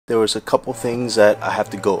there was a couple things that I have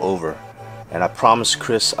to go over, and I promised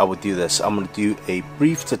Chris I would do this. I'm going to do a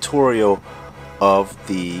brief tutorial of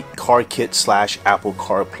the car kit / Apple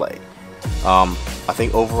CarPlay. I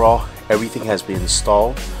think overall everything has been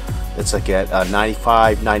installed. It's like at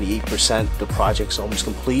 95-98%. The project's almost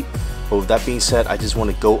complete. But with that being said, I just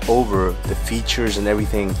want to go over the features and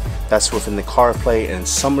everything that's within the CarPlay and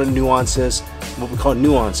some of the nuances, what we call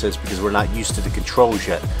nuances because we're not used to the controls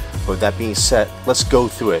yet. But with that being said, let's go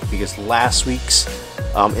through it, because last week's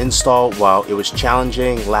install, while it was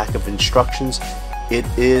challenging, lack of instructions, it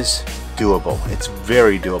is doable. It's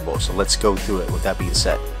very doable. So let's go through it with that being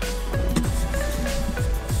said.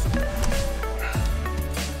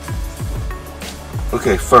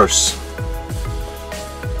 Okay, first,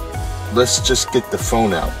 let's just get the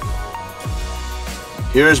phone out.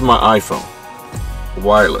 Here's my iPhone,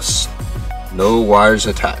 wireless, no wires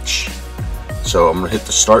attached. So I'm gonna hit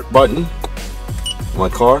the start button on my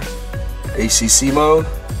car, ACC mode,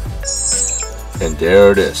 and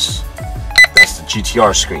there it is. That's the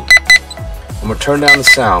GTR screen. I'm gonna turn down the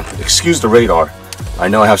sound. Excuse the radar. I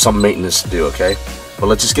know I have some maintenance to do, okay? But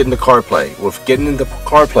let's just get into CarPlay. With getting into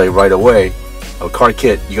CarPlay right away, a car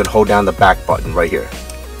kit, you can hold down the back button right here.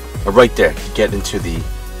 Right there, to get into the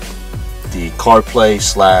CarPlay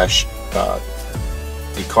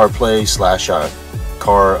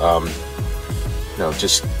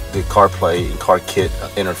just the CarPlay and car kit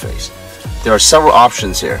interface. There are several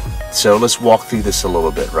options here, so let's walk through this a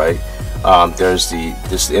little bit, right? This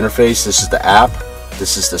is the interface, this is the app,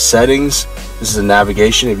 this is the settings, this is the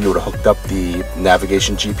navigation if you would have hooked up the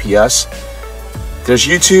navigation GPS. There's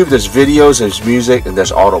YouTube, there's videos, there's music, and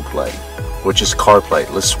there's autoplay, which is CarPlay.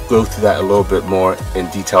 Let's go through that a little bit more in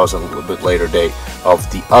details on a little bit later date of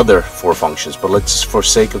the other 4 functions. But let's, for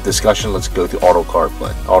sake of discussion, let's go through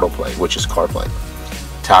autoplay, which is CarPlay.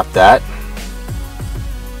 Tap that.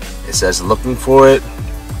 It says looking for it.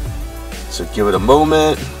 So give it a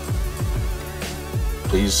moment.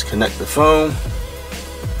 Please connect the phone.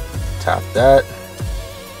 Tap that.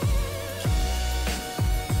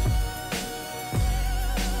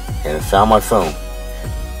 And it found my phone.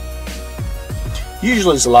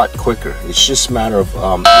 Usually it's a lot quicker. It's just a matter of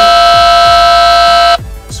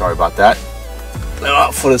sorry about that.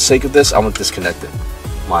 For the sake of this, I'm gonna disconnect it,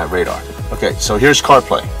 my radar. Okay, so here's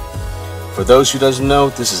CarPlay. For those who doesn't know,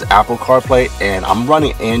 this is Apple CarPlay, and I'm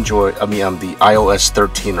running Android. I'm the iOS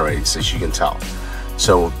 13 already, as you can tell.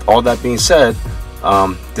 So all that being said,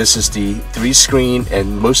 this is the 3-screen,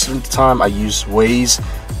 and most of the time I use Waze,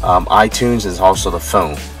 iTunes, and also the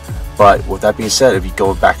phone. But with that being said, if you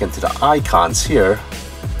go back into the icons here,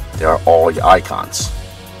 there are all your icons.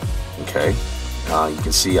 Okay, you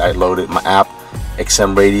can see I loaded my app,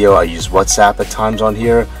 XM Radio. I use WhatsApp at times on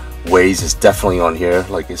here. Waze is definitely on here,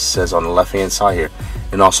 like it says on the left hand side here,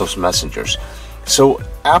 and also some messengers. So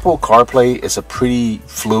Apple CarPlay is a pretty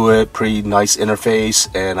fluid, pretty nice interface,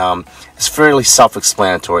 and it's fairly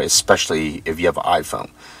self-explanatory, especially if you have an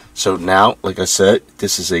iPhone. So now, like I said,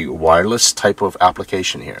 this is a wireless type of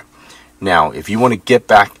application here. Now, if you want to get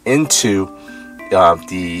back into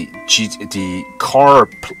the car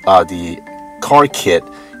kit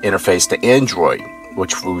interface, the Android,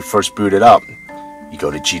 which when we first booted up, you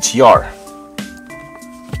go to GTR.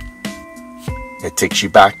 It takes you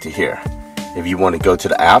back to here. If you want to go to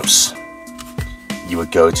the apps, you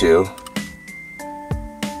would go to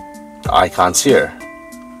the icons here.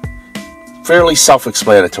 Fairly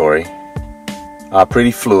self-explanatory,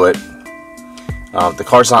 pretty fluid. The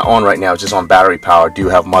car's not on right now, it's just on battery power. I do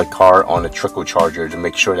have my car on a trickle charger to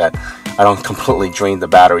make sure that I don't completely drain the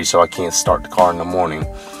battery so I can't start the car in the morning.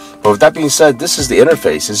 But with that being said, this is the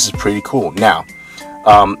interface. This is pretty cool. Now,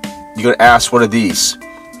 you're going to ask, what are these?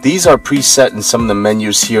 These are preset in some of the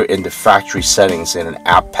menus here in the factory settings in an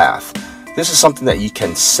app path. This is something that you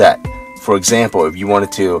can set. For example, if you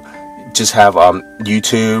wanted to just have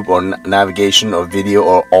YouTube or navigation or video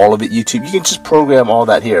or all of it YouTube, you can just program all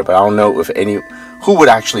that here. But I don't know if who would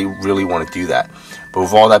actually really want to do that. But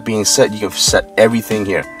with all that being said, you can set everything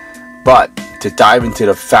here. But to dive into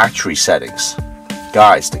the factory settings,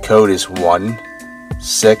 guys, the code is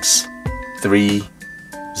 1630.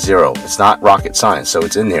 It's not rocket science, so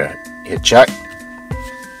it's in there. Hit check.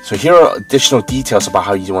 So here are additional details about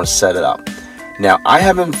how you want to set it up. Now, I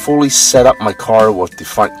haven't fully set up my car with the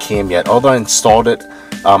front cam yet. Although I installed it,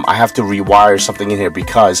 I have to rewire something in here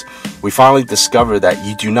because we finally discovered that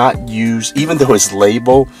you do not use, even though it's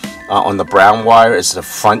labeled on the brown wire as the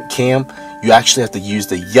front cam, you actually have to use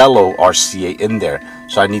the yellow RCA in there.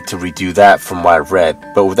 So I need to redo that from what I've read.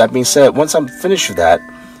 But with that being said, once I'm finished with that,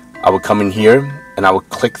 I would come in here and I would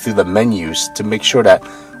click through the menus to make sure that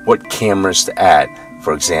what cameras to add.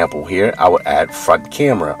 For example, here I would add front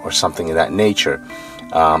camera or something of that nature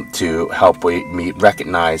to help me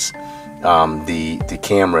recognize the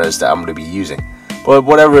cameras that I'm going to be using. But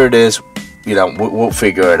whatever it is, you know, we'll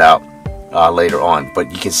figure it out later on.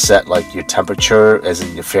 But you can set like your temperature as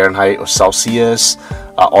in your Fahrenheit or Celsius,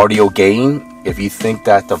 audio gain if you think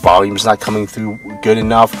that the volume is not coming through good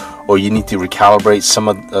enough, or you need to recalibrate some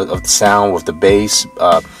of the sound with the bass,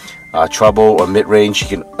 treble or mid-range. You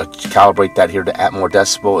can calibrate that here to add more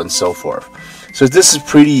decibel and so forth. So this is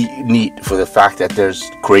pretty neat for the fact that there's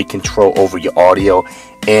great control over your audio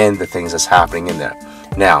and the things that's happening in there.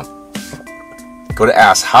 Now, go to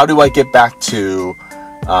ask, how do I get back to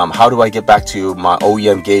my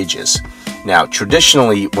OEM gauges? Now,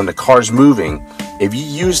 traditionally, when the car's moving, if you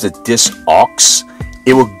use the disc aux,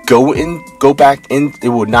 it will go back in. It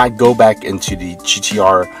will not go back into the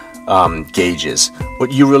GTR gauges.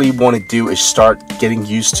 What you really want to do is start getting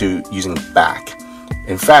used to using back.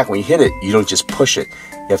 In fact, when you hit it, you don't just push it.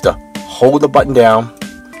 You have to hold the button down,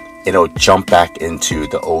 and it'll jump back into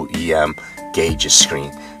the OEM gauges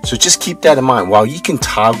screen. So just keep that in mind. While you can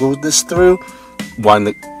toggle this through,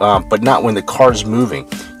 but not when the car is moving,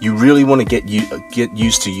 you really want to get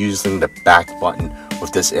used to using the back button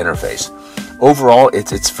with this interface. Overall,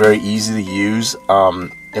 it's very easy to use. I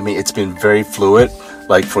mean, it's been very fluid.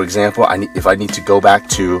 Like for example, if I need to go back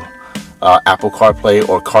to Apple CarPlay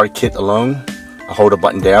or CarKit alone, I hold a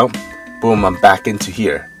button down, boom, I'm back into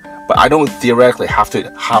here. But I don't theoretically have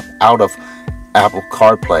to hop out of Apple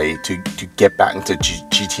CarPlay to get back into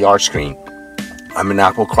GTR screen. I'm in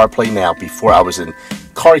Apple CarPlay now. Before I was in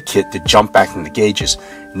CarKit to jump back into gauges.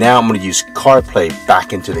 Now I'm going to use CarPlay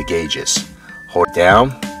back into the gauges. Hold it down,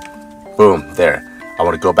 boom, there. I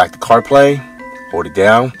want to go back to CarPlay, hold it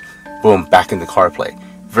down, boom, back into CarPlay.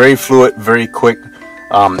 Very fluid, very quick.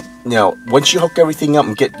 You know, once you hook everything up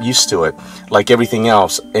and get used to it, like anything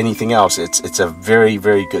else, it's a very,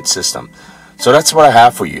 very good system. So that's what I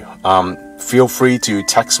have for you. Feel free to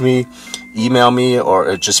text me, email me,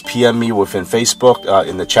 or just PM me within Facebook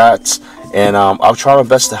in the chats, and I'll try my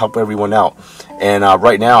best to help everyone out. And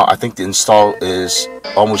right now, I think the install is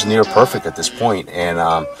almost near perfect at this point, and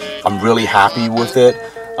I'm really happy with it.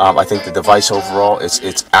 I think the device overall,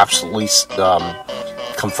 it's absolutely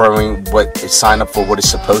confirming what it's signed up for, what it's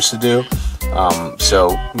supposed to do.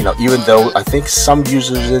 So, you know, even though I think some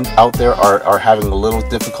users out there are having a little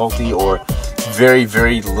difficulty or very,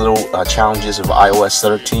 very little challenges of iOS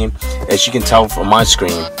 13, as you can tell from my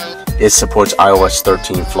screen, it supports iOS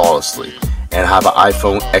 13 flawlessly. And I have an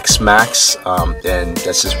iPhone X Max, and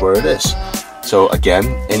this is where it is. So again,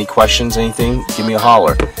 any questions, anything, give me a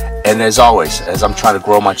holler. And as always, as I'm trying to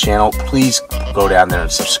grow my channel, please go down there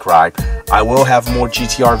and subscribe. I will have more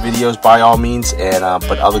GTR videos by all means, and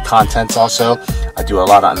but other contents also. I do a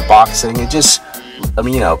lot of unboxing and just, I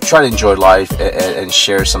mean, you know, try to enjoy life and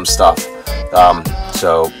share some stuff.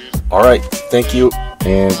 So, all right, thank you,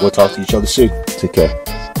 and we'll talk to each other soon. Take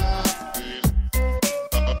care.